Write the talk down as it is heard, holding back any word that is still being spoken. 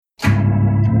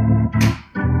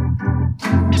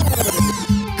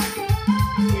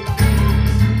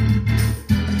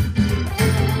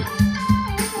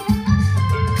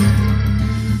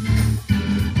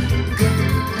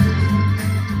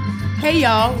Hey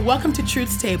y'all, welcome to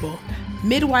Truth's Table,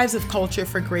 Midwives of Culture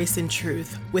for Grace and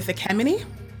Truth with Ekemini,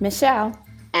 Michelle,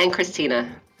 and Christina.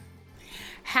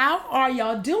 How are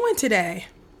y'all doing today?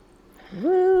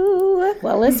 Woo!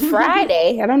 Well, it's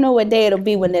Friday. I don't know what day it'll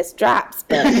be when this drops,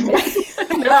 but it's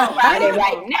Friday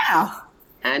right now.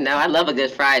 I know, I love a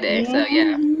good Friday, so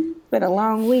yeah. It's been a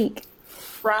long week.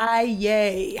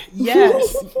 Friday.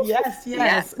 Yes, yes.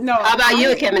 Yeah. No, How about you,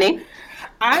 Ekemini?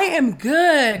 I am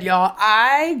good, y'all.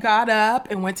 I got up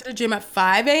and went to the gym at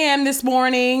 5 a.m. this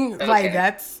morning. Okay. Like,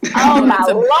 that's... Oh, my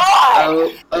Lord!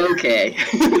 Oh, okay.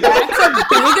 That's a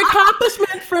big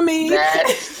accomplishment for me.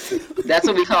 That's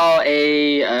what we call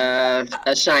a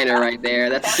shiner right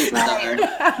there. That's a superstar.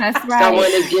 That's right.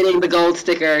 Someone is getting the gold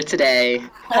sticker today.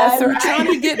 I'm trying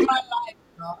to get my life,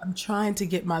 girl. I'm trying to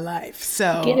get my life.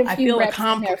 So Get a I few feel reps in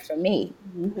there accomplished. for me.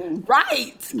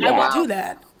 Right. Yeah. I will Wow. do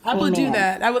that. I will do Amen.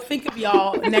 that. I will think of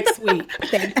y'all next week.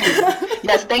 Thank you.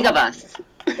 Yes, think of us.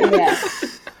 Yeah.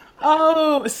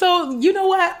 Oh, so you know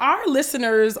what? Our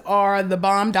listeners are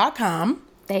thebomb.com.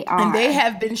 They are. And they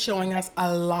have been showing us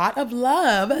a lot of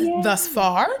love thus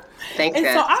far. Thanks, And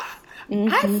guys. so I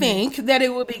think that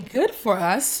it would be good for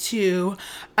us to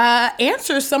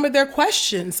answer some of their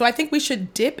questions. So I think we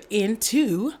should dip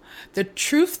into the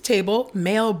Truth Table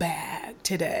mailbag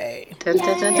today. Dun,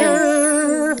 dun, dun,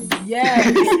 dun. Yes,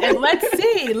 and let's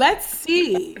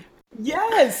see.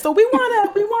 Yes, so we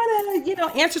wanna,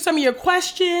 answer some of your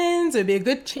questions. It'd be a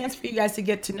good chance for you guys to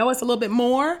get to know us a little bit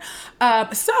more.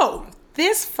 So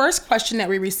this first question that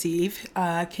we received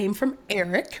came from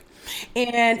Eric,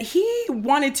 and he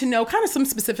wanted to know kind of some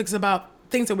specifics about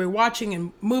things that we're watching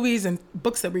and movies and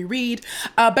books that we read.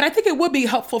 But I think it would be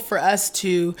helpful for us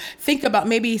to think about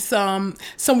maybe some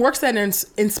works that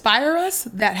inspire us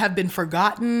that have been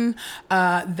forgotten,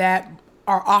 that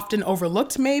are often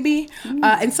overlooked maybe.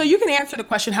 And so you can answer the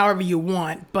question however you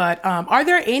want. But are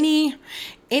there any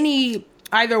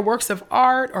either works of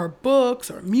art or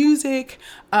books or music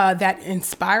that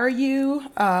inspire you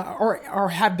or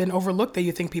have been overlooked that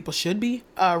you think people should be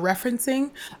referencing?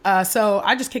 So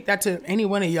I just kick that to any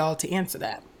one of y'all to answer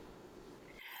that.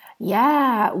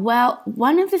 Yeah, well,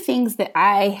 one of the things that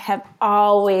I have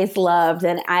always loved,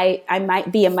 and I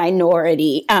might be a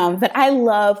minority, but I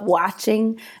love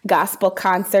watching gospel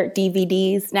concert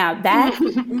DVDs. Now, that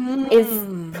is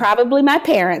probably my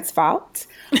parents' fault,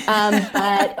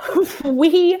 but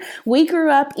we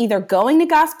grew up either going to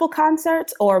gospel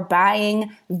concerts or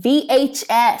buying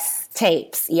VHS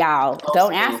tapes, y'all.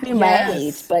 Don't ask me my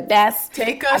age, but that's...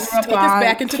 Take us I grew up on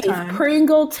back into Keith time.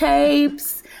 Pringle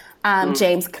tapes.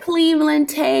 James Cleveland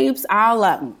tapes, all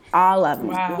of them.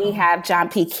 Wow. We have John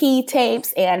P. Key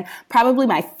tapes, and probably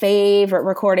my favorite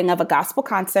recording of a gospel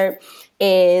concert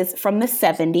is from the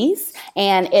 70s,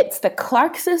 and it's the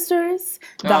Clark sisters,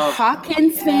 the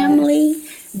Hawkins family,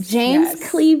 James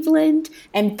Cleveland,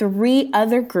 and 3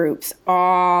 other groups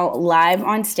all live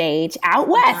on stage out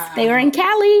west. Wow. They were in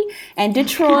Cali and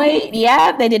Detroit.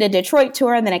 Yeah, they did a Detroit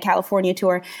tour and then a California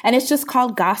tour, and it's just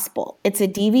called Gospel. It's a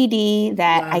DVD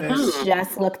that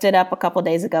just looked it up a couple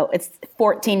days ago. It's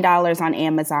 $14 on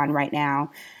Amazon right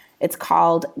now. It's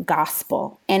called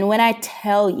Gospel. And when I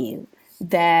tell you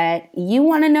that you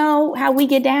want to know how we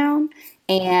get down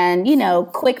and,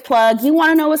 quick plug, you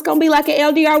want to know what's going to be like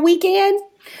an LDR weekend?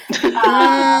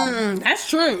 That's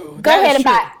true. Go ahead and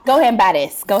buy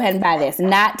this.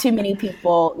 Not too many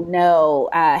people know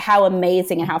how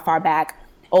amazing and how far back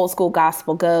old school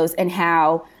gospel goes, and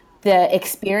how the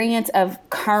experience of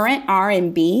current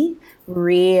R&B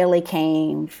really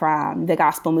came from the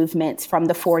gospel movements from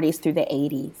the 40s through the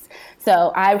 80s.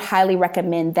 So I highly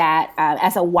recommend that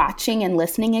as a watching and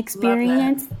listening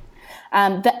experience.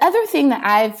 The other thing that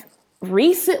I've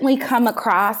recently come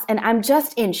across, and I'm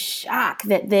just in shock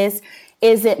that this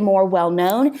isn't more well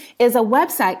known, is a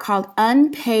website called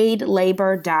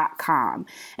unpaidlabor.com.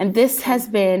 And this has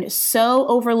been so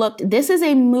overlooked. This is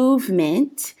a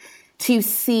movement to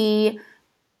see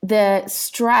the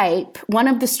stripe, one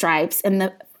of the stripes in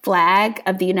the flag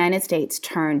of the United States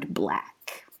turned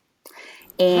black.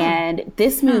 And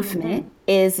this movement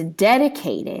is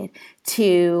dedicated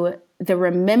to the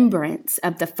remembrance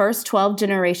of the first 12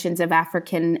 generations of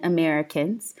African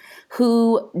Americans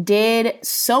who did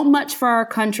so much for our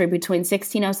country between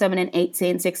 1607 and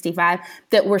 1865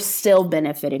 that we're still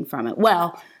benefiting from it.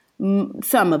 Well,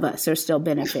 some of us are still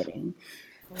benefiting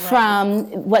from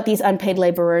what these unpaid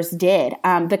laborers did.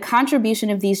 The contribution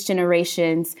of these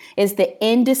generations is the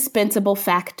indispensable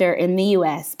factor in the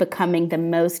U.S. becoming the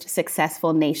most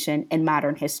successful nation in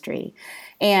modern history.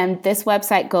 And this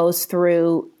website goes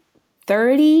through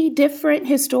 30 different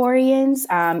historians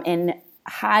and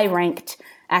high-ranked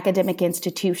academic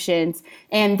institutions,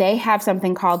 and they have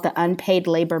something called the Unpaid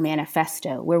Labor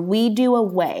Manifesto, where we do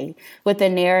away with the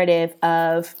narrative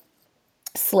of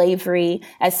slavery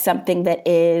as something that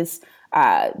is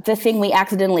the thing we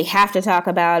accidentally have to talk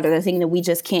about, or the thing that we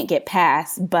just can't get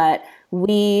past, but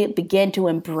we begin to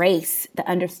embrace the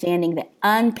understanding that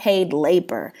unpaid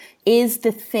labor is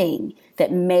the thing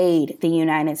that made the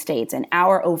United States, and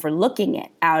our overlooking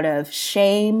it out of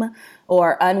shame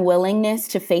or unwillingness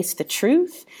to face the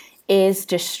truth is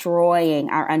destroying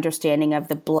our understanding of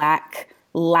the Black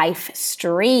life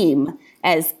stream,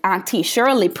 as Auntie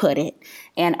Shirley put it,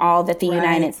 and all that the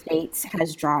United States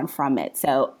has drawn from it.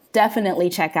 So definitely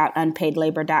check out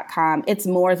unpaidlabor.com. It's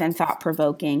more than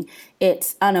thought-provoking.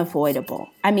 It's unavoidable.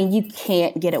 I mean, you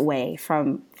can't get away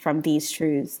from these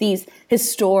truths, these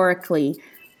historically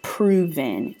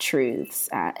proven truths.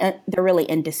 They're really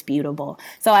indisputable.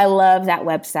 So I love that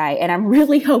website, and I'm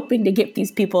really hoping to get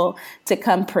these people to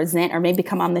come present or maybe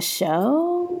come on the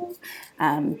show.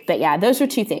 But yeah, those are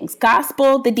two things: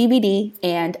 Gospel, the DVD,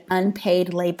 and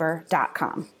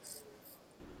unpaidlabor.com.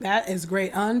 That is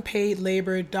great.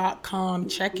 Unpaidlabor.com.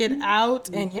 Check it out.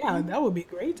 And yeah, that would be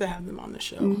great to have them on the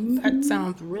show. That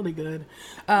sounds really good.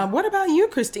 What about you,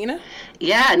 Christina?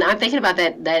 Yeah, and I'm thinking about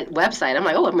that website. I'm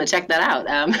like, oh, I'm going to check that out.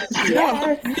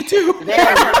 Yeah, me too.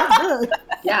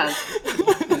 Yeah,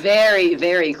 very,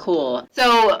 very cool.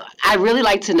 So I really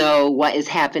like to know what is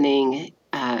happening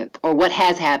or what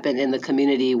has happened in the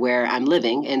community where I'm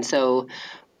living. And so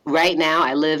right now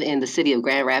I live in the city of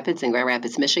Grand Rapids in Grand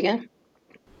Rapids, Michigan.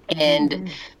 And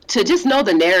to just know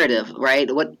the narrative, right?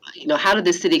 How did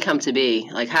this city come to be?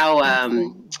 Like how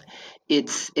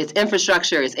its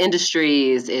infrastructure, its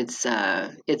industries, its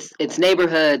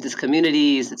neighborhoods, its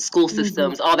communities, its school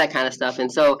systems, all that kind of stuff.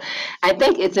 And so I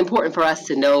think it's important for us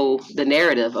to know the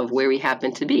narrative of where we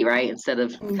happen to be, right? Instead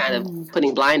of kind of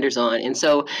putting blinders on. And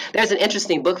so there's an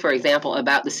interesting book, for example,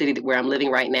 about the city where I'm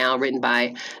living right now, written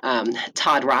by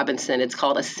Todd Robinson. It's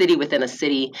called A City Within a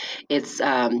City. It's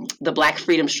the Black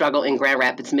freedom struggle in Grand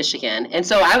Rapids, Michigan. And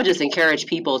so I would just encourage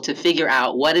people to figure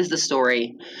out what is the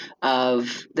story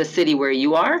of the city where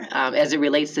you are as it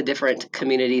relates to different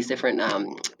communities, different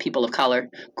people of color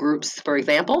groups, for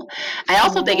example. I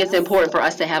also think it's important for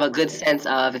us to have a good sense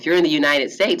of, if you're in the United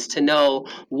States, to know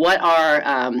what are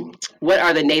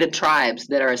the native tribes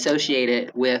that are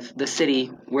associated with the city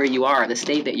where you are, the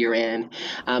state that you're in,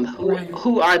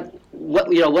 who are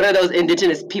what are those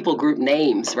indigenous people group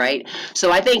names, right?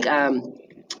 So I think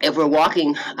if we're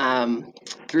walking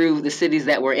through the cities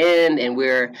that we're in and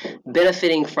we're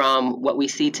benefiting from what we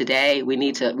see today, we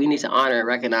need to honor and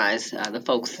recognize the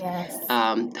folks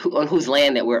on whose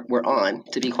land that we're on,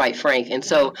 to be quite frank. And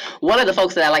so one of the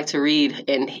folks that I like to read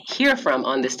and hear from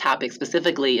on this topic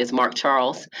specifically is Mark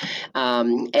Charles. Love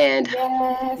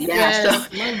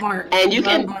Mark. And you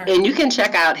can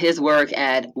check out his work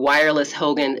at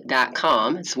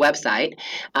wirelesshogan.com, his website.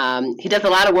 He does a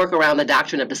lot of work around the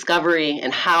doctrine of discovery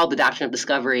and how the doctrine of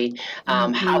discovery,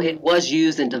 how it was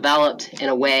used and developed in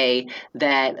a way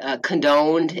that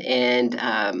condoned and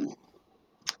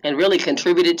really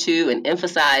contributed to and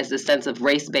emphasized the sense of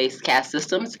race-based caste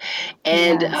systems,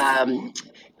 and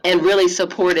really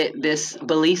supported this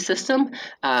belief system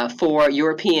for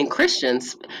European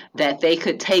Christians that they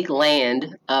could take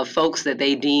land of folks that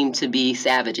they deemed to be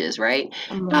savages, right?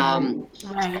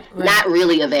 Not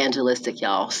really evangelistic,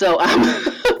 y'all. So,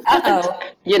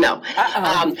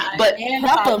 but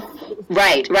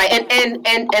right,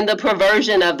 and the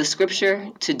perversion of the scripture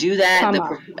to do that.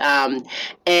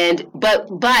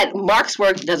 But Mark's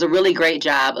work does a really great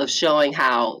job of showing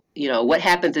how what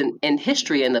happens in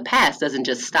history in the past doesn't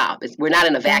just stop. We're not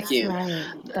in a vacuum.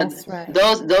 That's right.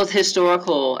 Those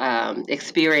historical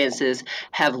experiences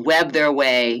have webbed their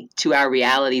way to our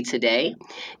reality today,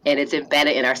 and it's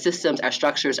embedded in our systems, our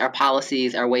structures, our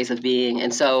policies, our ways of being.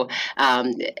 And so,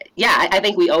 I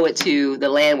think we owe it to the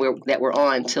land that we're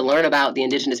on to learn about the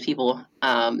indigenous people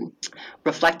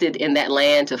reflected in that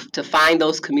land, to find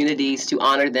those communities, to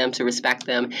honor them, to respect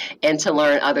them, and to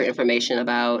learn other information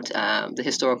about the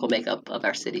historical makeup of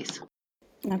our cities.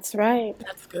 That's right.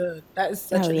 That's good. That is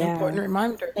such an important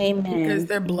reminder. Amen. Because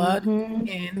there's blood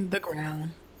in the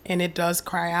ground, and it does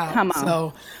cry out. Come on.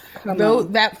 So,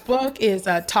 that book is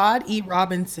Todd E.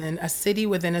 Robinson, A City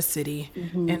Within a City,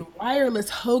 and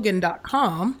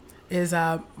wirelesshogan.com is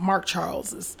Mark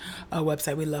Charles's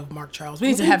website. We love Mark Charles. We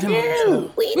need to have him on the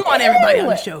show. We want everybody on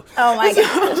the show. Oh my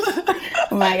gosh.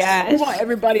 Oh my gosh. We want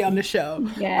everybody on the show.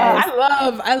 Yes.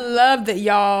 I love that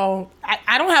y'all.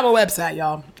 I don't have a website,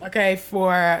 y'all. Okay,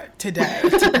 for today to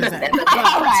present.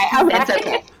 All right. That's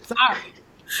okay.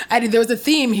 Sorry. There was a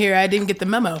theme here. I didn't get the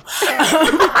memo.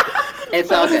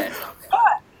 It's all good.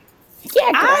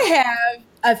 Yeah, girl. I have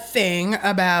a thing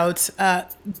about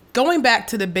going back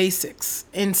to the basics,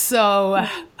 and so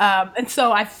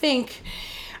I think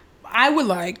I would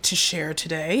like to share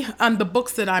today the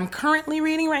books that I'm currently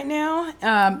reading right now.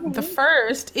 The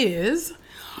first is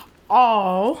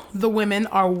All the Women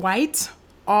Are White,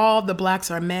 All the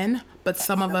Blacks Are Men, but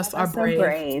Some of Us Are So Brave.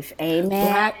 brave. Amen.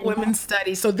 Black Women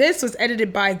Study. So this was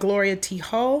edited by Gloria T.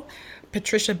 Hull,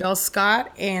 Patricia Bell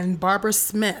Scott, and Barbara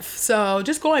Smith. So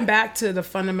just going back to the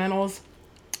fundamentals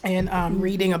and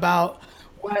reading about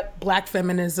what Black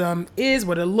feminism is,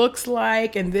 what it looks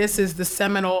like, and this is the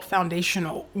seminal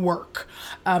foundational work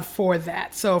for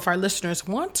that. So if our listeners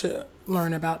want to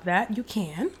learn about that, you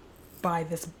can buy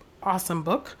this awesome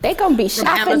book. They gonna be from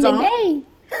shopping Amazon. today.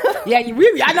 Yeah,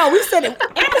 I know. We said it.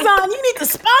 Amazon, you need to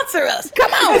sponsor us.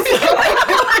 Come on.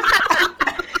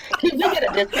 Can we get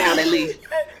a discount at least?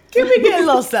 Can we get a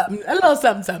little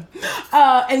something?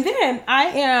 And then I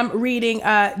am reading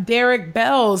Derek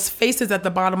Bell's Faces at the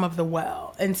Bottom of the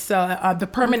Well. And so The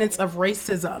Permanence of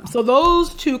Racism. So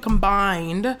those two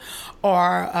combined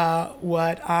are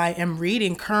what I am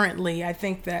reading currently. I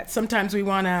think that sometimes we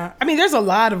want to, there's a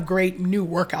lot of great new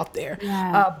work out there.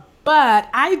 Yeah. But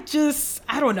I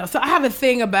don't know. So I have a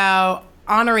thing about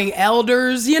honoring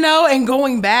elders, and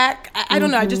going back. I don't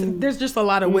know. There's just a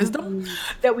lot of wisdom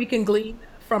that we can glean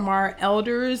from our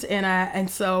elders, and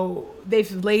so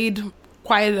they've laid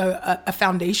quite a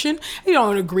foundation. You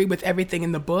don't agree with everything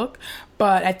in the book,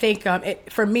 but I think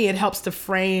for me it helps to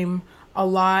frame a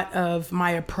lot of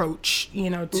my approach,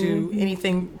 to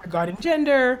anything regarding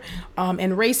gender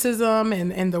and racism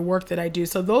and the work that I do.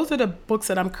 So those are the books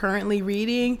that I'm currently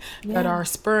reading that are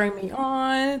spurring me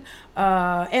on.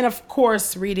 And of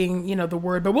course, reading, the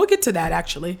Word, but we'll get to that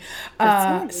actually.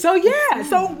 So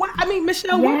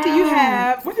Michelle, what do you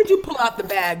have? What did you pull out the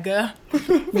bag, girl?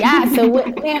 Yeah,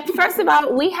 so first of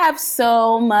all, we have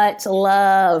so much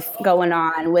love going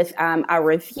on with our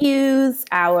reviews,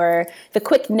 the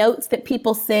quick notes that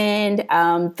people send,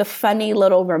 the funny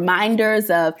little reminders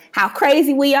of how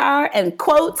crazy we are, and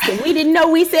quotes that we didn't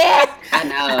know we said. I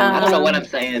know. I don't know what I'm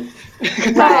saying.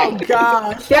 Right. Oh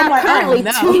gosh. There are currently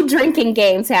no. 2 drinking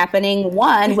games happening.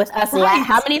 One with us,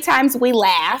 how many times we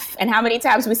laugh and how many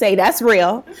times we say that's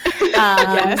real.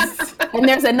 Yes. And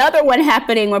there's another one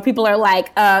happening where people are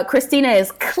like, Christina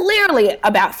is clearly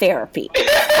about therapy.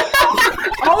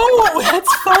 Oh,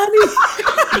 that's funny.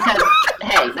 Because,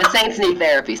 hey, the Saints need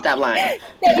therapy. Stop lying.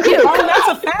 They do. Oh, that's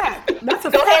a fact. That's a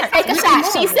Go ahead, fact. take a shot.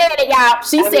 She said it, y'all.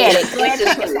 She said it. Go ahead, It's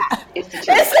take the a shot. truth. It's the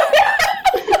truth.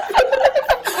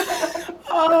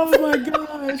 Oh my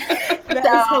gosh. That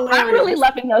So is hilarious. I'm really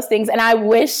loving those things, and I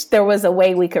wish there was a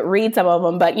way we could read some of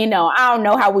them, but I don't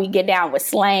know how we get down with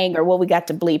slang or what we got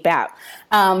to bleep out.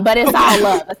 But it's all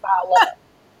love. It's all love.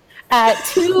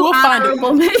 We'll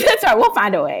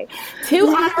find a way. 2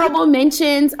 honorable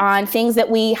mentions on things that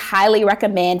we highly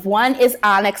recommend. One is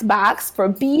Onyx Box for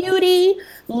beauty.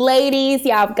 Ladies,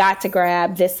 y'all have got to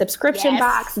grab this subscription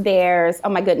box. There's, oh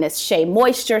my goodness, Shea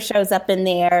Moisture shows up in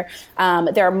there.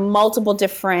 There are multiple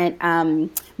different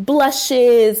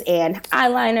blushes and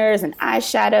eyeliners and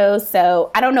eyeshadows.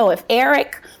 So I don't know if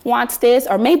Eric wants this,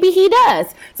 or maybe he does.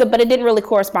 But it didn't really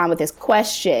correspond with his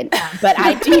question. But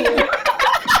I do.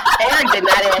 Eric did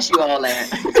not ask you all that.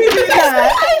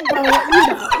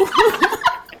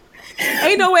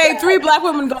 Ain't no way 3 Black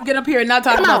women gonna get up here and not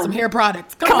talk about some hair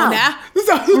products. Come on now.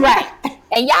 Right.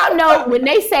 And y'all know when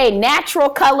they say natural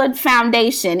colored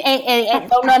foundation, ain't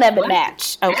don't none of it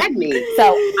match. Okay.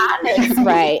 So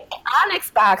Onyx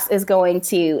Box is going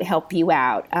to help you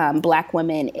out, Black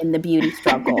women in the beauty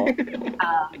struggle.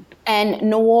 And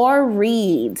Noir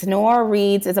Reads. Noir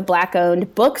Reads is a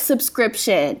Black-owned book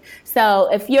subscription. So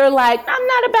if you're like, I'm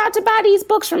not about to buy these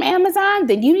books from Amazon,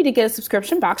 then you need to get a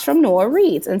subscription box from Noir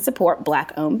Reads and support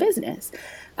Black-owned business.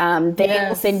 They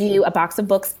will send you a box of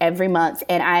books every month,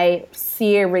 and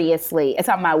it's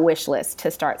on my wish list to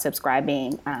start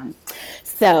subscribing.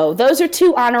 So those are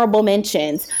 2 honorable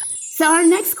mentions. So our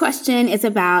next question is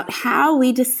about how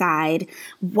we decide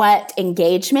what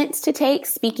engagements to take,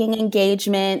 speaking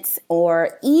engagements,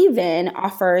 or even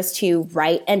offers to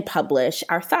write and publish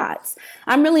our thoughts.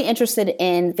 I'm really interested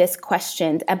in this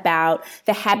question about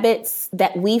the habits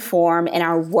that we form in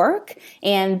our work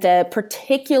and the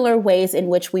particular ways in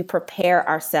which we prepare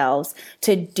ourselves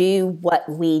to do what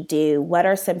we do. What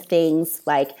are some things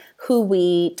like who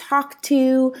we talk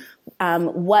to,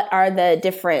 what are the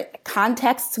different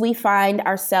contexts we find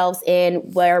ourselves in,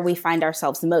 where we find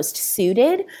ourselves most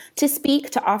suited to speak,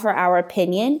 to offer our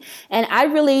opinion. And I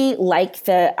really like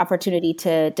the opportunity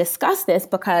to discuss this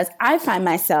because I find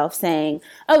myself saying,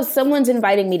 oh, someone's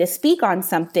inviting me to speak on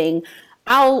something.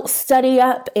 I'll study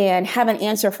up and have an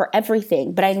answer for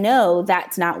everything, but I know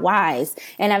that's not wise.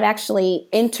 And I've actually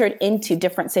entered into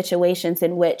different situations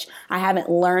in which I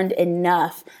haven't learned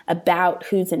enough about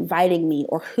who's inviting me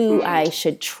or who I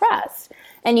should trust.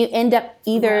 And you end up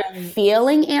either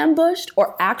feeling ambushed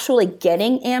or actually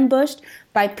getting ambushed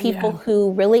by people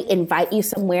who really invite you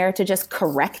somewhere to just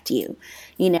correct you.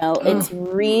 You know, it's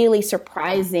really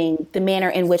surprising the manner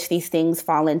in which these things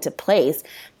fall into place.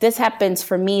 This happens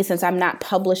for me since I'm not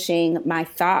publishing my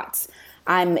thoughts.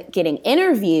 I'm getting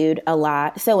interviewed a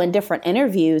lot. So in different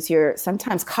interviews, you're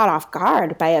sometimes caught off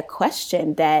guard by a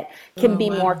question that can be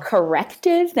more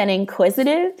corrective than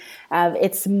inquisitive.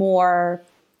 It's more,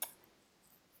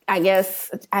 I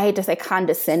guess, I hate to say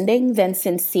condescending than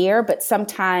sincere, but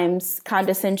sometimes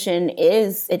condescension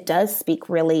it does speak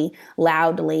really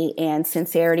loudly and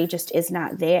sincerity just is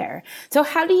not there. So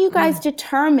how do you guys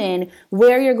determine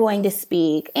where you're going to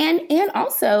speak? And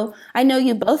also, I know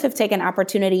you both have taken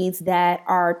opportunities that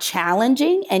are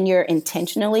challenging and you're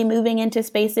intentionally moving into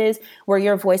spaces where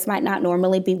your voice might not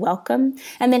normally be welcome.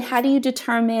 And then how do you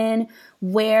determine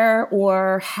where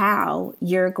or how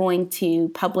you're going to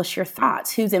publish your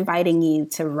thoughts, who's inviting you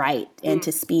to write and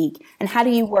to speak, and how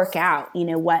do you work out,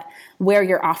 where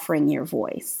you're offering your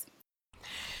voice?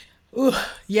 Ooh,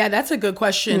 yeah, that's a good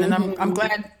question. And I'm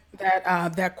glad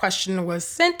that that question was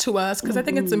sent to us because I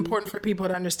think it's important for people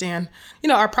to understand,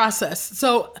 our process.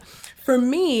 So for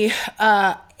me,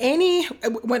 why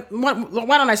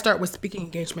don't I start with speaking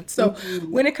engagements? So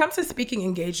when it comes to speaking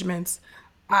engagements,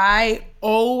 I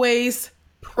always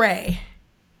pray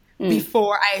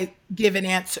before I give an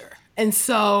answer. And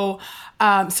so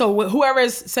whoever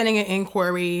is sending an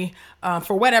inquiry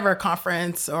for whatever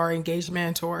conference or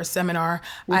engagement or seminar,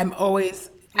 I'm always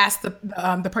ask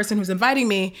the person who's inviting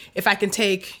me if I can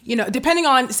take, depending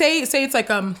on, say it's like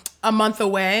a month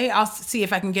away, I'll see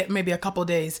if I can get maybe a couple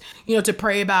days, to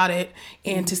pray about it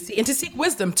and to seek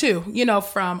wisdom too,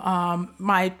 from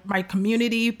my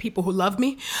community, people who love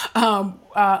me,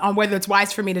 on whether it's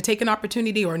wise for me to take an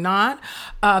opportunity or not.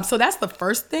 So that's the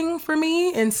first thing for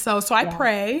me. And so I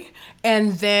pray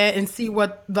and see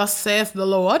what thus saith the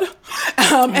Lord.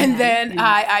 And then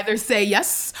I either say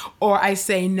yes or I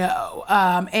say no.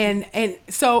 And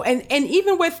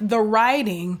even with the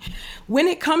writing, when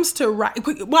it comes to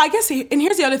and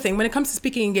here's the other thing, when it comes to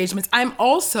speaking engagements, I'm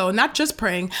also not just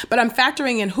praying, but I'm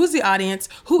factoring in who's the audience,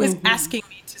 who is asking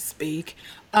me to speak.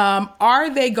 Are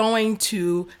they going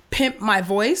to pimp my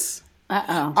voice?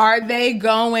 Are they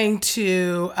going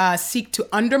to seek to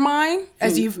undermine,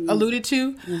 as you've alluded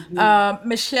to,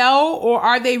 Michelle, or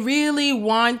are they really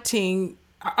wanting?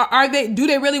 Do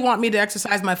they really want me to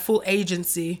exercise my full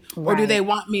agency, or do they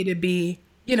want me to be,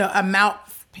 a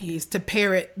mouthpiece to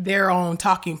parrot their own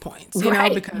talking points?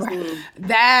 Because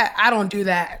that I don't do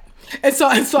that, and so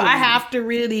I have to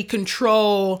really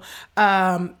control.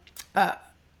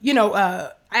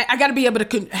 I got to be able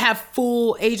to have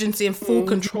full agency and full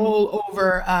control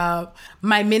over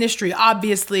my ministry,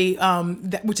 obviously,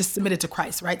 which is submitted to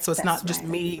Christ, right? So it's not just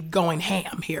me going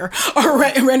ham here or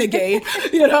renegade,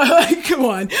 come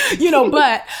on,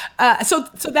 but so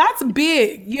that's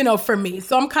big, for me.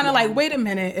 So I'm kind of like, wait a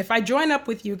minute, if I join up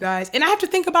with you guys, and I have to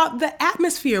think about the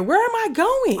atmosphere, where am I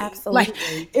going? Absolutely. Like,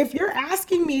 if you're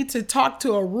asking me to talk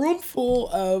to a room full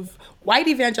of white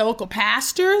evangelical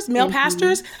pastors, male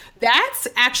pastors, that's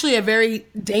actually a very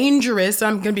dangerous,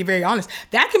 I'm going to be very honest,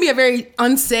 that can be a very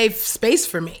unsafe space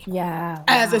for me. Yeah.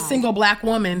 As a single Black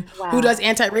woman who does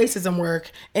anti-racism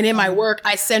work. And in my work,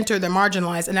 I center the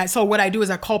marginalized. And so what I do is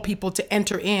I call people to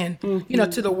enter in,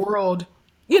 to the world,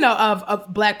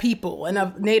 of Black people and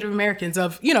of Native Americans,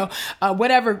 of,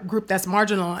 whatever group that's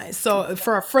marginalized. So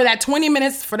for that 20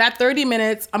 minutes, for that 30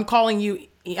 minutes, I'm bringing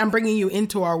you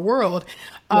into our world.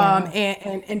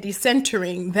 And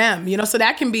decentering them, so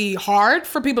that can be hard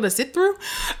for people to sit through.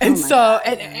 And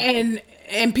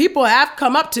and people have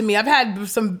come up to me. I've had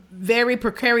some very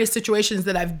precarious situations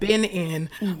that I've been in,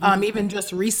 even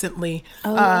just recently.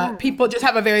 People just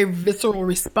have a very visceral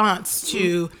response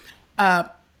to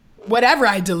whatever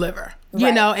I deliver,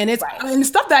 and it's and the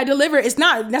stuff that I deliver is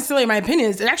not necessarily my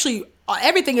opinions. It actually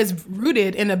everything is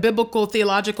rooted in a biblical,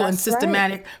 theological, and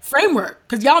systematic framework.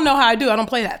 Because y'all know how I do. I don't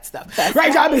play that stuff.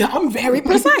 Right? I mean, I'm very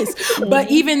precise.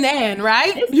 But even then,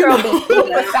 right? This girl be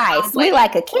precise. We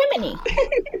like a Kimini.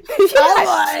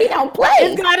 She don't play.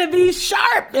 It's got to be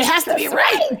sharp. It has to be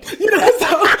right. You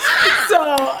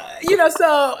know,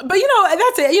 but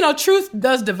that's it. Truth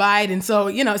does divide, and so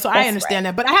I understand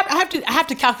that. But I have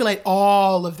to calculate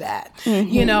all of that.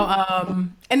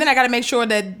 And then I got to make sure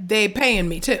that they paying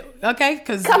me too, okay?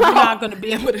 Because I'm not going to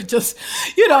be able to just,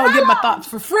 get my thoughts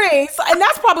for free. So, and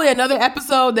that's probably another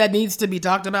episode that needs to be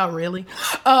talked about, really,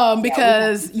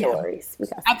 because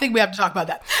I think we have to talk about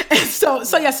that. And so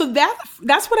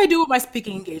that's what I do with my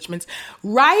speaking engagements.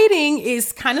 Writing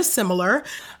is kind of similar.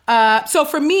 So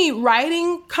for me,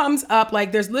 writing comes up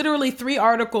like there's literally 3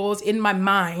 articles in my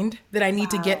mind that I need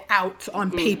to get out on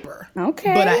paper.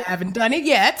 Okay. But I haven't done it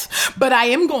yet, but I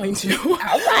am going to.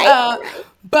 All right.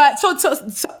 But so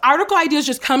article ideas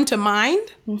just come to mind,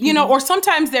 or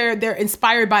sometimes they're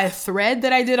inspired by a thread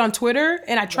that I did on Twitter,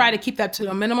 and I try to keep that to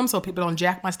a minimum so people don't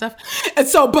jack my stuff. And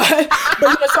so, so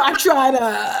I try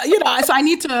to, so I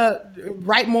need to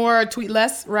write more, tweet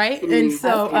less, right? And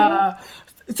so,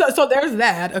 So there's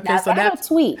that. Okay, now that'll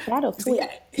tweet.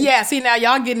 Yeah. See, now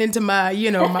y'all getting into my,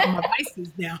 my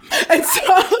vices now. And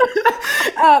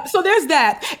so there's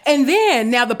that. And then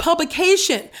now the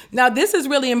publication. Now this is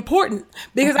really important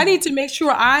because I need to make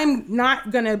sure I'm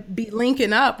not going to be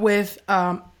linking up with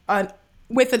an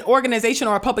organization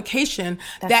or a publication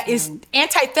that is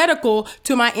antithetical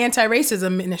to my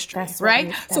anti-racism ministry,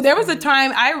 right? So there was a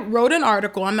time I wrote an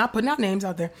article. I'm not putting out names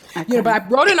out there, but I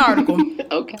wrote an article,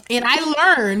 and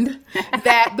I learned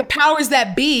that the powers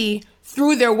that be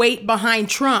threw their weight behind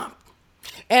Trump,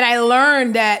 and I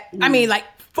learned that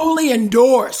fully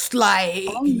endorsed,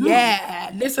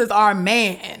 yeah, this is our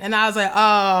man, and I was like,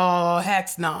 oh,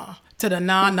 heck no. To the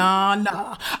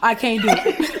nah, I can't do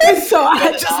it. And so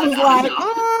I just was like,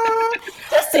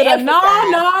 to the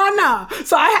nah.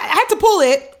 So I had to pull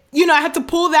it. I had to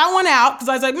pull that one out because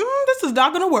I was like, this is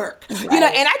not going to work. Right.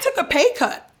 And I took a pay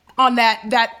cut on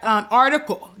that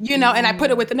article, and I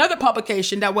put it with another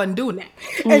publication that wasn't doing that.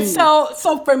 And so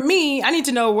for me, I need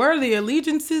to know where are the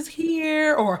allegiances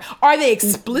here, or are they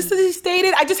explicitly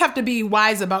stated? I just have to be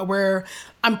wise about where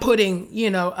I'm putting,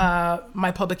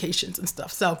 my publications and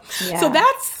stuff. So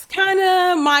that's kind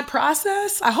of my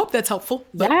process. I hope that's helpful.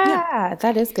 But,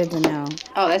 that is good to know.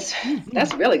 Oh, that's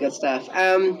really good stuff.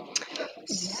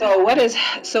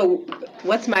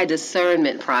 What's my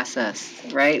discernment process,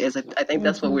 right? I think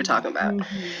that's what we're talking about.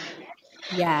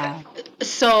 Yeah.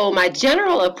 So my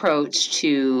general approach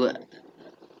to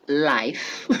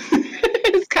life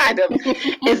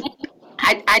is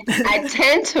I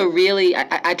tend to really,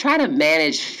 I try to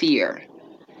manage fear.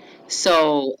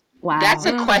 So that's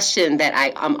a question that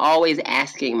I'm always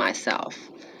asking myself.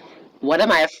 What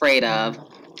am I afraid of?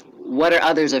 What are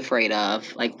others afraid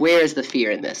of? Like, where is the fear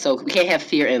in this? So we can't have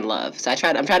fear in love. So I'm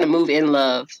trying to move in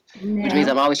love, which means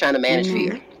I'm always trying to manage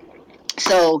fear.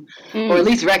 So, or at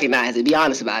least recognize it, be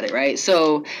honest about it, right?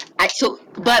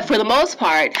 But for the most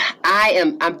part,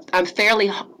 I'm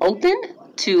fairly open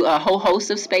to a whole host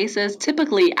of spaces.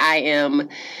 Typically, I am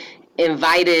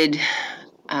invited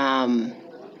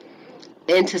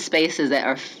into spaces that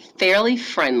are fairly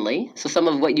friendly. So some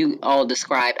of what you all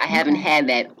described, I haven't had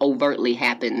that overtly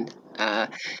happen,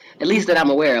 at least that I'm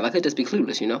aware of. I could just be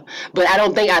clueless, But I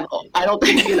don't think all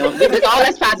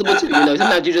that's possible too,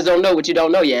 Sometimes you just don't know what you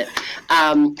don't know yet.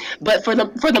 But for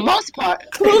the most part,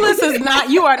 clueless is not.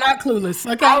 You are not clueless.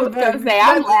 Okay, I was gonna say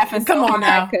I'm laughing. Come on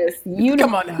now, because you the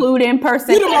clued in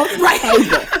person. You the most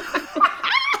right.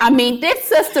 I mean, this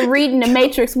sister reading the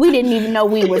Matrix, we didn't even know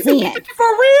we was in. For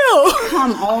real.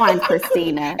 Come on,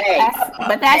 Christina.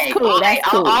 That's cool. That's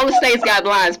cool. All the saints got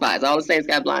blind spots.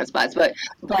 But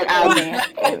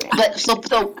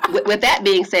so with that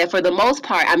being said, for the most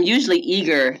part, I'm usually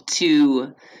eager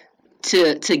to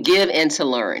give and to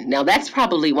learn. Now, that's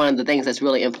probably one of the things that's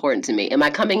really important to me. Am I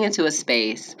coming into a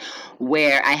space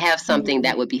where I have something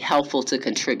that would be helpful to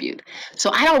contribute? So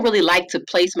I don't really like to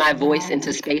place my voice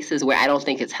into spaces where I don't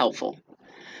think it's helpful.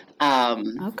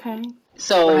 Okay.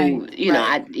 So, I'm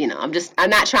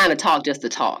not trying to talk just to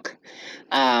talk.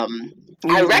 I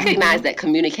recognize that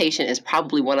communication is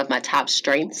probably one of my top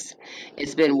strengths.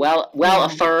 It's been well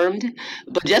affirmed,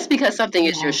 but just because something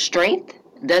is your strength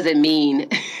doesn't mean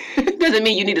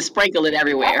you need to sprinkle it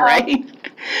everywhere, right?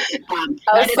 And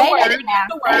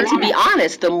to be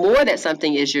honest, the more that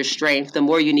something is your strength, the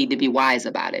more you need to be wise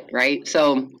about it, right?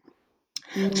 So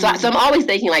I'm always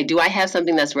thinking, like, do I have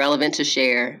something that's relevant to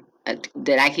share?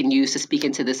 that I can use to speak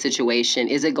into this situation?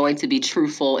 Is it going to be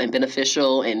truthful and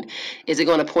beneficial? And is it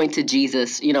going to point to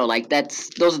Jesus? Like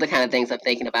those are the kind of things I'm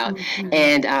thinking about.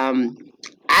 And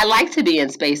I like to be in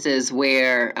spaces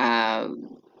where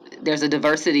there's a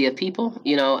diversity of people,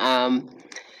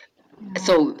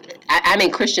 so I'm in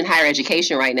Christian higher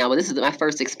education right now, but this is my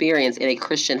first experience in a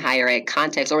Christian higher ed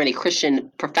context or in a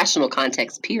Christian professional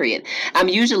context, period. I'm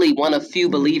usually one of few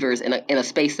believers in a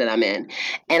space that I'm in.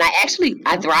 And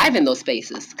I thrive in those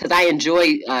spaces because I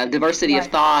enjoy diversity of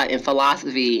thought and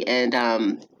philosophy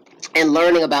and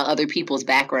learning about other people's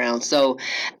backgrounds. So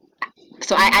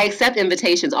I accept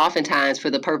invitations oftentimes for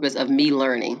the purpose of me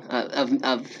learning,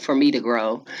 for me to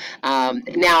grow.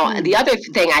 Now, the other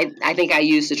thing I think I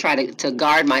use to try to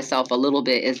guard myself a little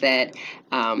bit is that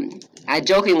I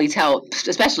jokingly tell,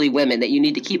 especially women, that you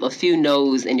need to keep a few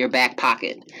no's in your back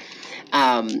pocket.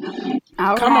 All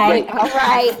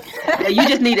right. You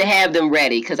just need to have them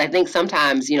ready because I think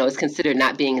sometimes, it's considered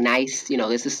not being nice.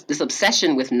 There's this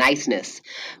obsession with niceness,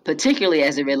 particularly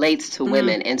as it relates to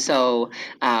women. And so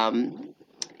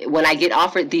when I get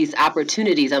offered these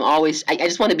opportunities, I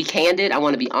just want to be candid. I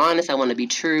want to be honest. I want to be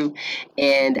true.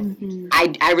 And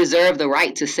I reserve the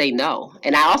right to say no.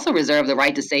 And I also reserve the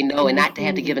right to say no and not to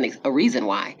have to give a reason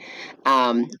why.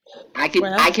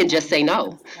 I can just say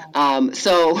no.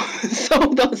 So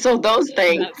those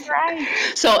things. That's right.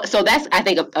 So that's, I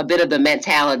think, a bit of the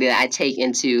mentality that I take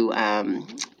into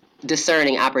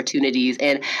discerning opportunities.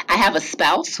 And I have a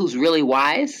spouse who's really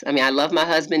wise. I mean, I love my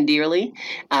husband dearly.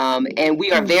 And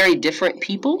we are very different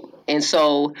people. And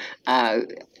so I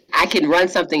can run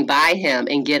something by him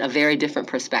and get a very different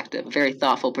perspective, a very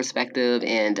thoughtful perspective.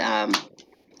 And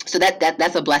so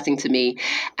that's a blessing to me.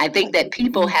 I think that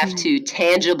people have to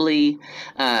tangibly,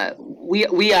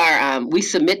 we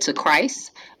submit to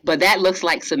Christ, but that looks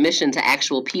like submission to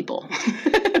actual people,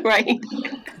 right?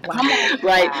 Wow.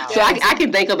 Right. Wow. So I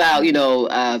can think about,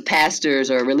 pastors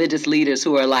or religious leaders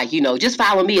who are like, just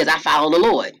follow me as I follow the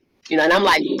Lord. And I'm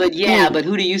like, but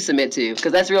who do you submit to?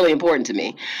 Because that's really important to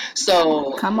me.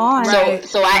 So come on.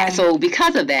 So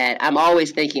because of that, I'm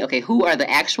always thinking, okay, who are the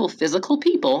actual physical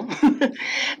people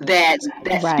that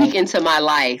speak into my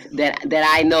life that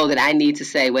I know that I need to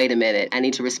say, wait a minute, I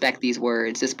need to respect these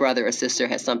words. This brother or sister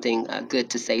has something good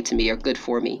to say to me or good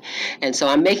for me. And so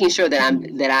I'm making sure that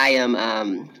I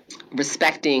am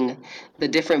respecting the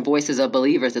different voices of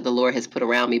believers that the Lord has put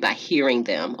around me by hearing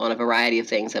them on a variety of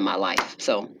things in my life.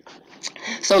 So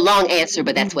long answer,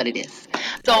 but that's what it is.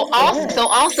 So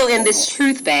also in this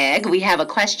truth bag, we have a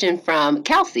question from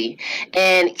Kelsey.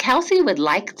 And Kelsey would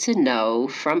like to know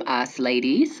from us,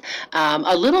 ladies,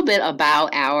 a little bit about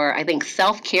our, I think,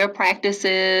 self-care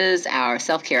practices, our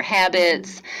self-care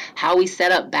habits, how we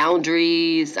set up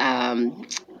boundaries, our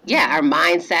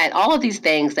mindset, all of these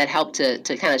things that help to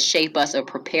kind of shape us or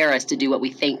prepare us to do what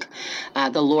we think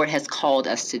the Lord has called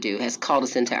us to do, has called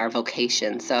us into our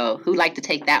vocation. So who'd like to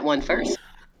take that one first?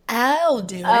 I'll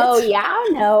do it. Oh,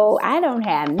 y'all know I don't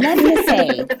have nothing to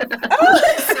say.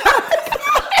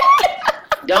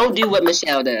 Don't do what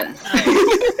Michelle does.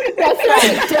 That's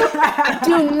right.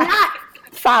 Do not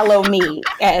follow me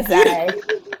as I...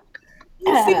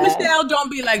 You see Michelle,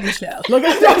 don't be like Michelle. Look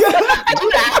at that.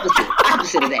 Do the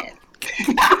opposite of that.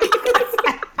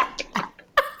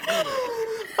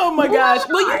 Oh my gosh.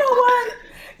 Well, you know what?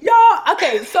 Y'all,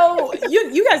 okay, so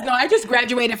you guys know I just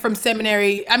graduated from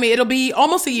seminary. I mean, it'll be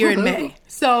almost a year in May.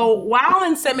 So while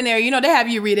in seminary, they have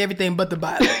you read everything but the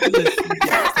Bible.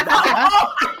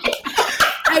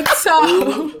 And so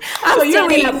you're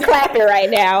reading clapping right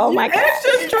now. Oh my God. It's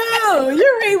just true.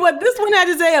 You read what this one had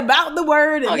to say about the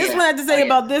word, and this one had to say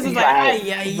about this. It's like,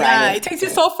 it takes you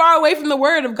so far away from the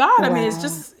word of God. I mean, it's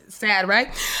just sad,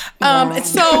 right? So in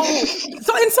some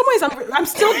ways, I'm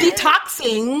still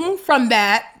detoxing from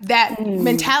that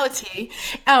mentality.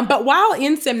 But while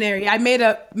in seminary, I made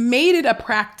it a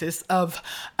practice of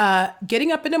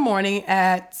getting up in the morning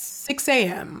at 6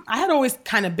 a.m. I had always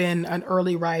kind of been an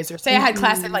early riser. Say I had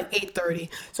class at like 8:30,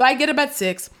 so I get up at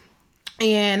 6,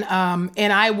 and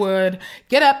I would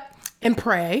get up and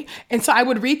pray. And so I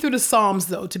would read through the Psalms,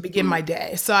 though, to begin my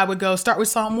day. So I would start with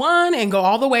Psalm 1 and go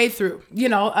all the way through,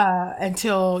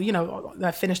 until,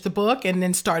 I finished the book and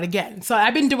then start again. So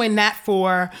I've been doing that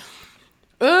for,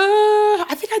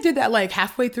 I think I did that like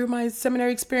halfway through my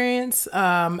seminary experience.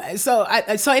 So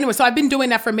I've been doing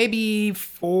that for maybe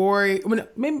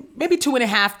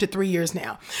 2.5 to 3 years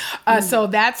now. So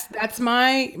that's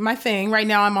my thing right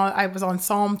now. I was on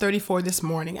Psalm 34 this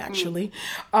morning, actually.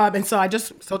 And so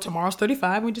tomorrow's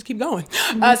 35. We just keep going.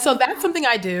 So that's something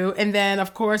I do. And then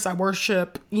of course I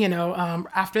worship,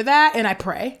 after that, and I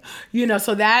pray,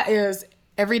 so that is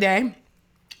every day.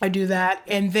 I do that.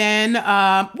 And then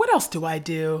what else do I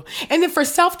do? And then for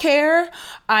self-care,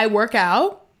 I work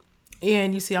out.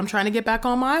 And you see, I'm trying to get back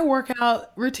on my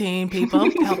workout routine, people.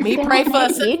 Help me. Pray for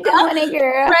us. You doing it,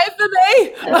 girl. Pray for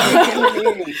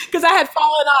me. Because I had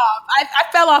fallen off. I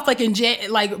fell off like in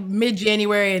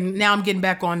mid-January, and now I'm getting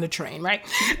back on the train, right?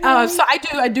 So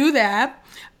I do that.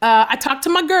 I talk to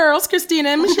my girls, Christina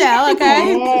and Michelle,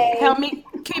 okay? Hey. Help me,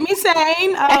 keep me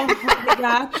sane. Oh, my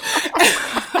God.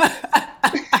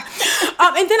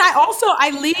 And then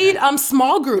I lead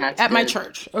small group That's at my good.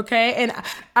 church, okay? And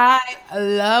I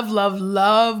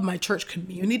love my church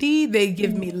community. They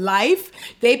give me life.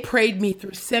 They prayed me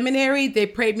through seminary. They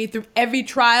prayed me through every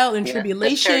trial and Yeah, that's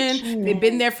tribulation. church. They've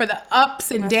been there for the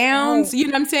ups and downs. You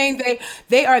know what I'm saying?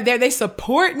 They are there. They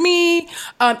support me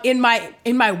in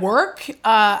my work.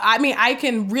 I mean, I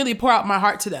can really pour out my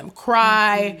heart to them,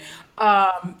 cry.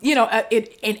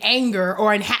 In anger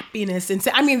or in happiness. And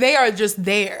I mean, they are just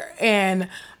there. And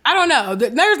I don't know,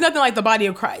 there's nothing like the body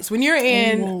of Christ. When you're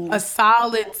in a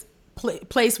solid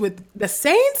place with the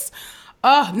saints,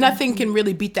 nothing can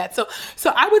really beat that. So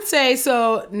I would say,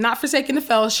 not forsaking the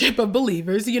fellowship of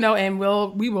believers, and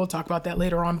we will talk about that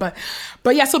later on. But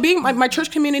yeah, so being my church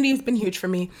community has been huge for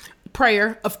me.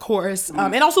 Prayer, of course,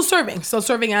 and also serving. So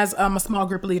serving as a small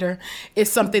group leader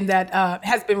is something that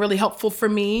has been really helpful for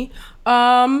me.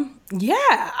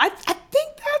 I think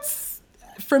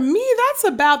for me, that's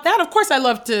about that. Of course, I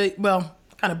love to,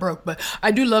 kind of broke, but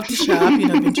I do love to shop.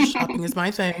 Vintage shopping is my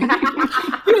thing.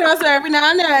 So every now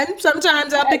and then,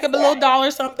 sometimes I'll pick up a little doll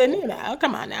or something.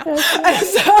 Come on now. And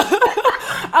so,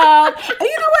 and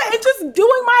you know what? It's just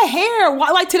doing my hair.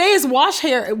 Like today is wash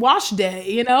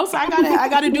day. So I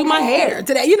gotta do my hair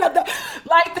today.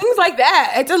 Like things like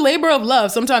that. It's a labor of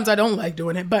love. Sometimes I don't like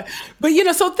doing it, but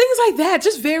so things like that.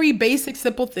 Just very basic,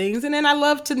 simple things. And then I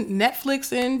love to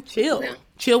Netflix and chill.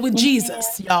 Chill with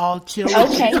Jesus, y'all. Chill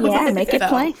with Jesus. Okay, yeah, make it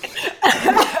plain.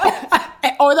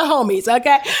 Or the homies,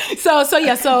 okay?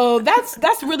 So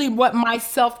that's really what my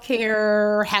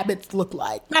self-care habits look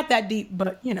like. Not that deep,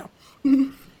 but Yeah.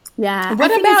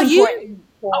 What about you?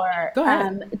 Go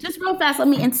ahead. Just real fast, let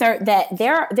me insert that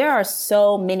there are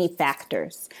so many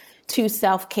factors to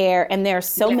self-care, and there are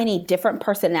so many different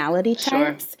personality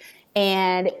types.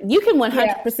 And you can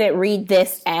 100% read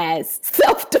this as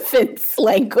self-defense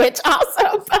language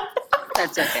also.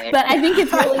 That's okay. But I think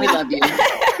it's really We love you.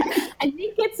 I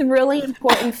think it's really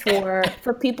important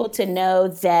for people to know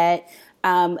that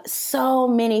so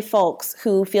many folks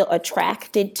who feel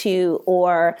attracted to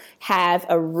or have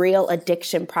a real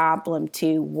addiction problem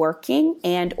to working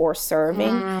and or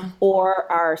serving or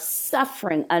are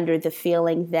suffering under the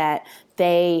feeling that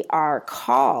they are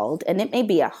called, and it may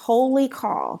be a holy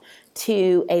call,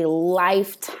 to a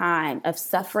lifetime of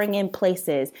suffering in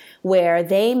places where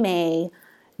they may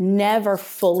never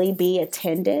fully be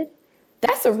attended.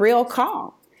 That's a real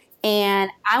call. And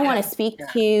I want to speak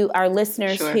to our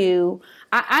listeners who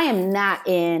I am not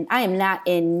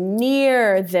in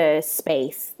near the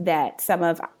space that some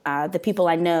of the people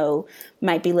I know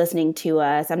might be listening to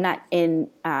us. I'm not in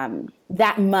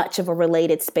that much of a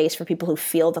related space for people who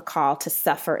feel the call to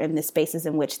suffer in the spaces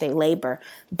in which they labor.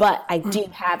 But I do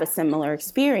have a similar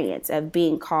experience of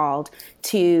being called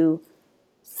to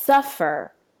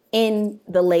suffer in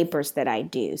the labors that I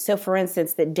do. So for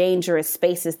instance, the dangerous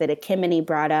spaces that Ekemini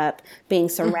brought up, being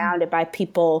surrounded by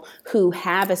people who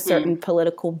have a certain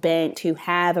political bent, who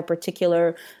have a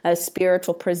particular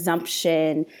spiritual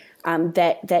presumption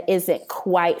that isn't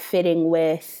quite fitting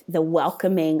with the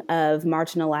welcoming of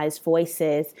marginalized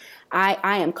voices.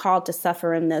 I am called to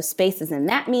suffer in those spaces. And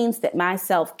that means that my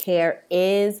self-care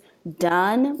is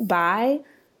done by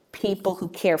people who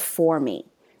care for me.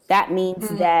 That means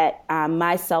that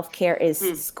my self-care is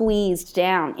squeezed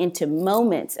down into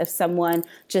moments of someone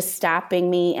just stopping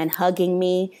me and hugging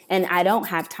me, and I don't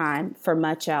have time for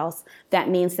much else. That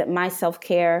means that my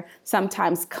self-care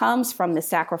sometimes comes from the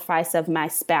sacrifice of my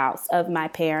spouse, of my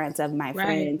parents, of my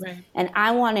friends. Right. And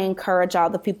I want to encourage all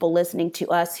the people listening to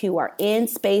us who are in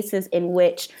spaces in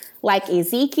which, like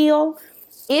Ezekiel,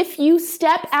 if you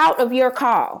step out of your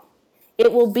call,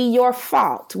 it will be your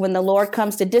fault when the Lord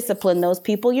comes to discipline those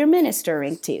people you're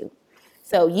ministering to.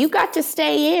 So you got to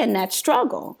stay in that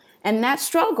struggle. And that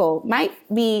struggle might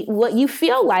be what you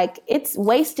feel like it's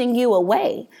wasting you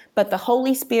away. But the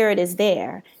Holy Spirit is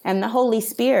there. And the Holy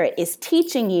Spirit is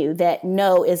teaching you that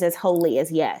no is as holy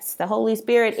as yes. The Holy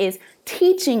Spirit is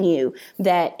teaching you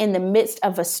that in the midst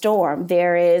of a storm,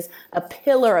 there is a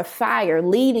pillar of fire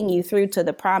leading you through to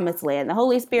the promised land. The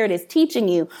Holy Spirit is teaching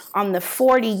you on the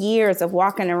 40 years of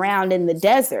walking around in the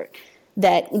desert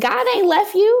that God ain't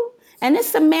left you. And it's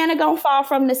some manna gonna fall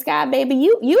from the sky, baby.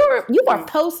 You are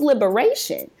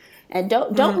post-liberation. And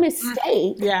don't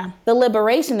mistake the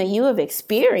liberation that you have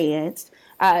experienced.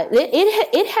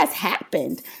 It has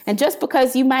happened. And just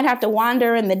because you might have to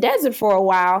wander in the desert for a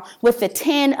while with the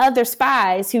 10 other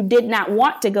spies who did not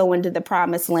want to go into the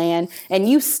promised land, and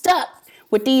you stuck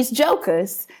with these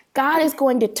jokers, God is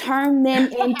going to turn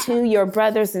them into your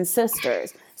brothers and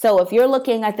sisters. So if you're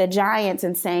looking at the giants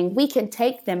and saying, we can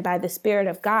take them by the Spirit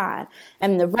of God,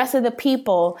 and the rest of the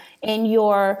people in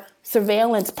your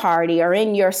surveillance party or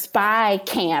in your spy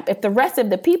camp, if the rest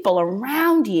of the people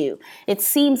around you, it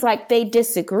seems like they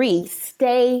disagree,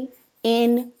 stay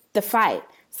in the fight.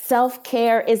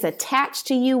 Self-care is attached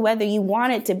to you, whether you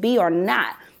want it to be or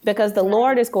not, because the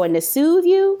Lord is going to soothe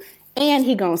you and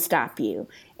He's going to stop you.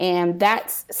 And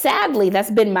sadly, that's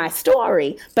been my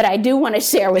story. But I do want to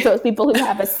share with those people who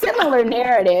have a similar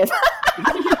narrative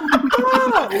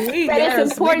that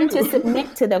it's important to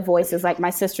submit to the voices, like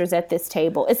my sisters at this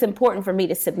table. It's important for me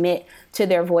to submit to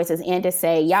their voices and to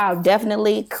say, y'all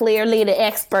definitely, clearly the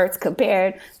experts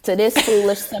compared to this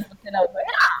foolish simpleton over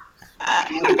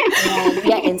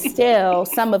here. And still,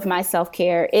 some of my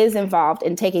self-care is involved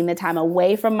in taking the time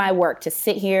away from my work to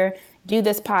sit here, do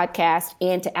this podcast,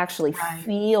 and to actually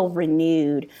feel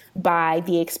renewed by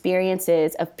the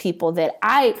experiences of people that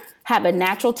I have a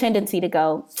natural tendency to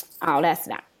go, I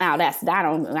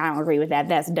don't agree with that.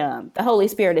 That's dumb. The Holy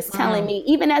Spirit is telling me,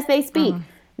 even as they speak,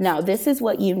 no, this is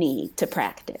what you need to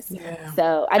practice. Yeah,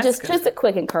 so just a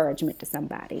quick encouragement to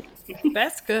somebody.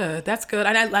 That's good. That's good.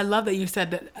 And I love that you said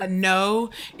that a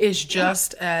no is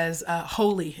just as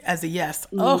holy as a yes.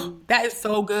 Oh, that is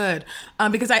so good.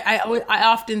 Because I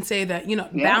often say that,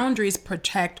 boundaries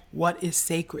protect what is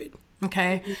sacred.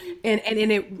 Okay. And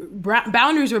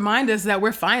boundaries remind us that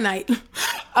we're finite,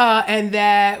 and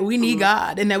that we need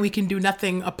God, and that we can do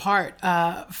nothing apart,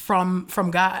 from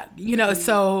God,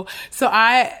 so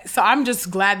I'm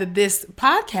just glad that this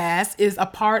podcast is a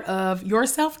part of your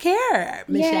self-care,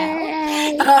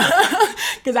 Michelle.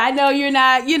 Cause I know you're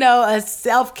not, a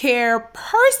self-care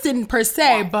person per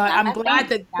se, but I'm glad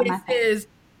that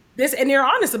this, and you're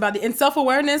honest about it, and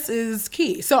self-awareness is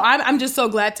key. So I'm just so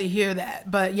glad to hear that.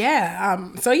 But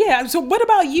so what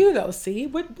about you though? C,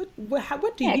 what do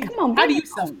you? Come on, how do you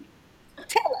self?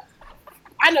 Tell us.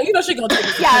 I know she's gonna take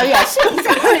it. Yeah. Come on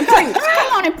and preach.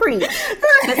 Come on and preach.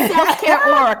 The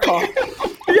self-care oracle.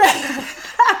 Yeah.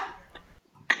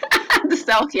 The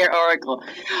self-care oracle.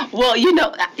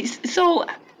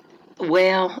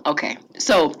 Well, okay.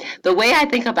 So the way I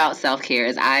think about self-care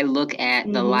is I look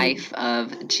at the life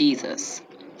of Jesus.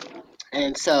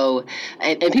 And so,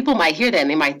 and people might hear that and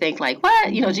they might think like,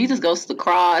 what? Jesus goes to the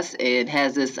cross and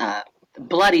has this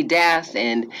bloody death.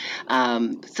 And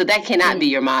so that cannot be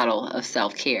your model of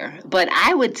self-care. But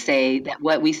I would say that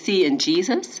what we see in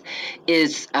Jesus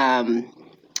is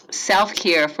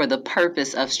self-care for the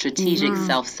purpose of strategic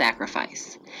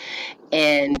self-sacrifice.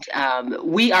 And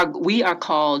we are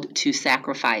called to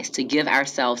sacrifice, to give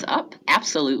ourselves up.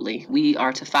 Absolutely, we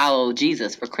are to follow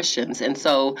Jesus for Christians, and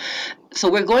so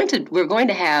we're going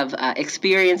to have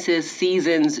experiences,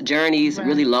 seasons, journeys,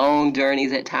 really long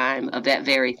journeys at time of that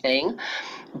very thing.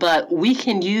 But we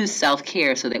can use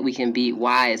self-care so that we can be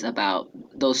wise about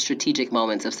those strategic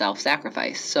moments of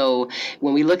self-sacrifice. So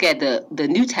when we look at the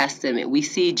New Testament, we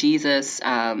see Jesus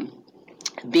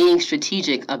being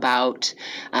strategic about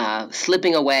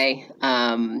slipping away.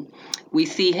 We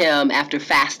see him after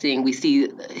fasting. We see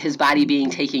his body being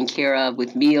taken care of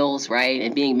with meals, right,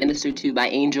 and being ministered to by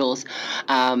angels.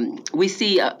 We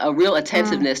see a real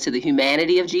attentiveness to the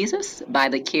humanity of Jesus by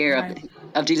the care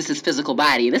of Jesus's physical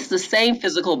body. This is the same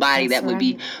physical body that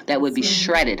would be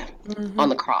shredded on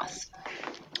the cross.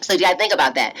 So you got to think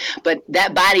about that. But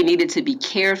that body needed to be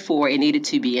cared for. It needed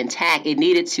to be intact. It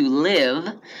needed to live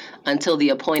until the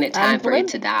appointed time for it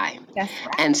to die. That's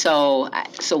right. And so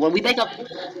when we think of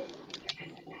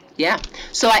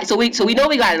so we know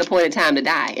we got an appointed time to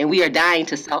die, and we are dying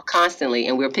to self constantly,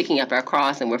 and we're picking up our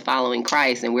cross and we're following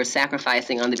Christ, and we're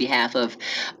sacrificing on the behalf of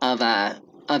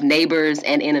neighbors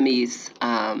and enemies,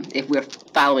 if we're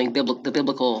following the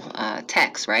biblical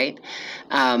text, right?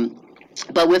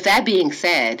 But with that being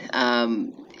said,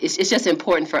 it's just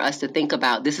important for us to think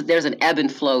about this. There's an ebb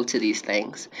and flow to these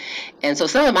things. And so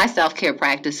some of my self-care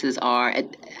practices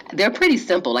they're pretty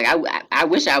simple. Like I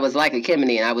wish I was like a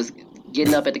Kimini and I was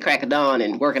getting up at the crack of dawn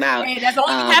and working out. Hey, that's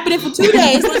only happening for 2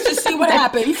 days. Let's just see what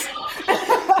happens.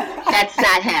 That's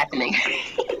not happening.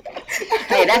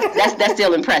 Hey, that's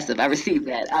still impressive. I received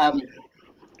that.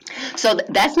 So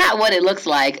that's not what it looks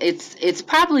like. It's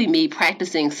probably me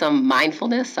practicing some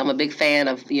mindfulness. I'm a big fan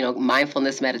of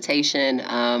mindfulness meditation.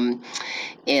 And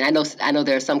I know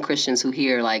there are some Christians who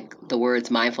hear like the words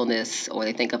mindfulness, or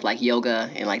they think of like yoga,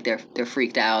 and like they're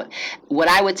freaked out. What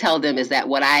I would tell them is that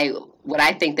what I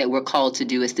think that we're called to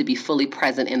do is to be fully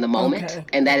present in the moment,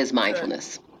 and that is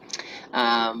mindfulness.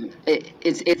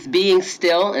 It's being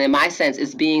still, and in my sense,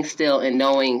 it's being still and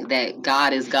knowing that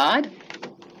God is God,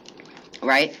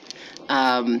 right?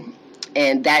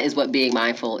 And that is what being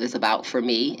mindful is about for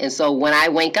me. And so when I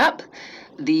wake up,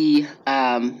 the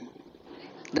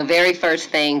very first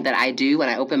thing that I do when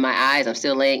I open my eyes, I'm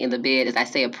still laying in the bed, is I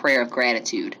say a prayer of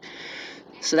gratitude.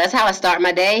 So that's how I start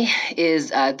my day,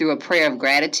 is through a prayer of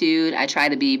gratitude. I try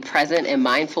to be present and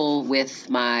mindful with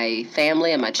my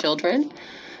family and my children.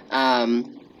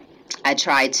 I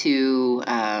try to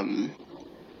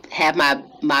have my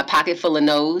pocket full of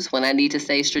no's when I need to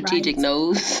say strategic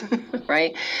no's,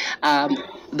 right?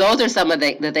 Those are some of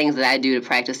the things that I do to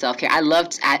practice self-care.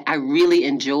 I really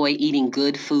enjoy eating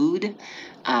good food.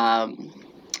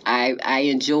 I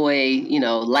enjoy,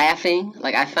 laughing.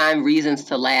 Like, I find reasons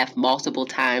to laugh multiple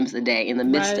times a day in the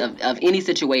midst of any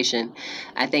situation.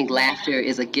 I think laughter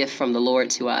is a gift from the Lord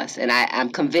to us. And I'm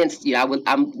convinced,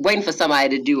 I'm waiting for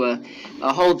somebody to do a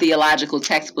whole theological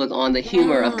textbook on the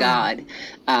humor of God.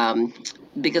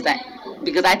 Because I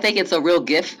think it's a real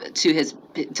gift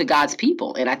to God's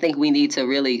people, and I think we need to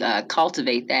really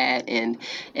cultivate that and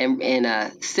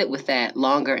sit with that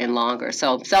longer and longer.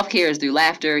 So self-care is through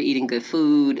laughter, eating good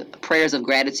food, prayers of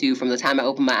gratitude from the time I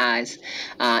open my eyes,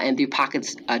 and through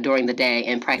pockets during the day,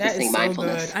 and practicing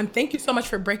mindfulness. Good. Thank you so much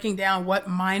for breaking down what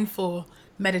mindful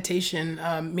meditation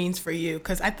means for you,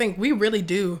 because I think we really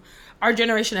do. Our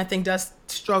generation, I think, does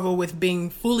struggle with being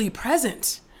fully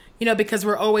present. Because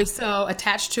we're always so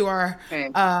attached to our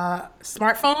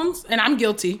smartphones, and I'm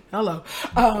guilty. Hello.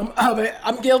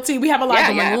 I'm guilty. We have a lot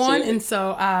going on. And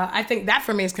so I think that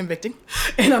for me is convicting.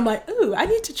 And I'm like, ooh, I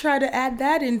need to try to add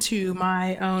that into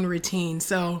my own routine.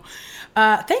 So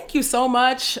thank you so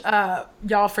much,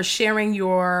 y'all, for sharing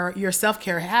your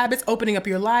self-care habits, opening up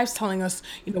your lives, telling us,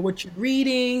 what you're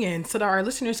reading, and so that our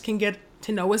listeners can get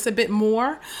to know us a bit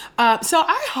more. So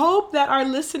I hope that our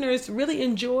listeners really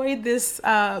enjoyed this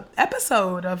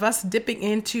episode of us dipping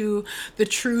into the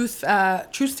Truth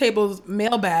Table's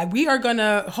mailbag. We are going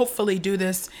to hopefully do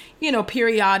this,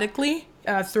 periodically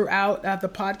throughout the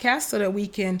podcast, so that you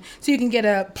can get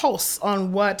a pulse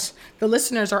on what the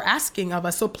listeners are asking of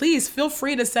us. So please feel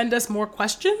free to send us more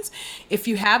questions if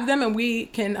you have them, and we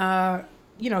can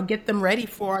get them ready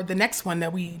for the next one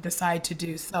that we decide to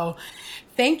do. So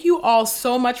thank you all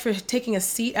so much for taking a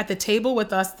seat at the table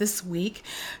with us this week.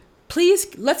 Please,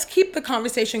 let's keep the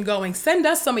conversation going. Send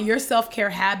us some of your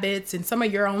self-care habits and some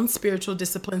of your own spiritual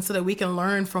disciplines so that we can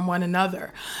learn from one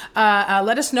another.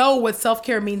 Let us know what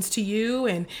self-care means to you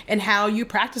and how you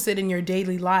practice it in your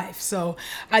daily life. So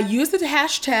use the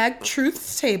hashtag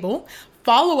TruthsTable.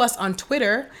 Follow us on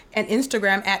Twitter and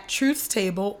Instagram at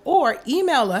TruthsTable, or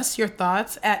email us your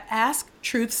thoughts at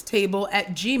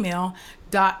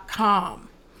asktruthstable@gmail.com.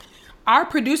 Our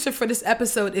producer for this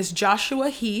episode is Joshua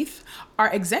Heath.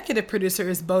 Our executive producer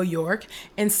is Bo York.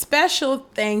 And special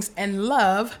thanks and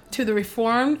love to the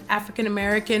Reformed African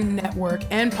American Network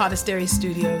and Podastery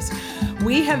Studios.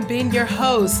 We have been your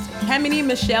hosts, Kemini,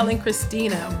 Michelle, and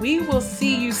Christina. We will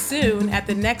see you soon at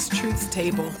the next Truths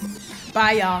Table.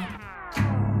 Bye, y'all.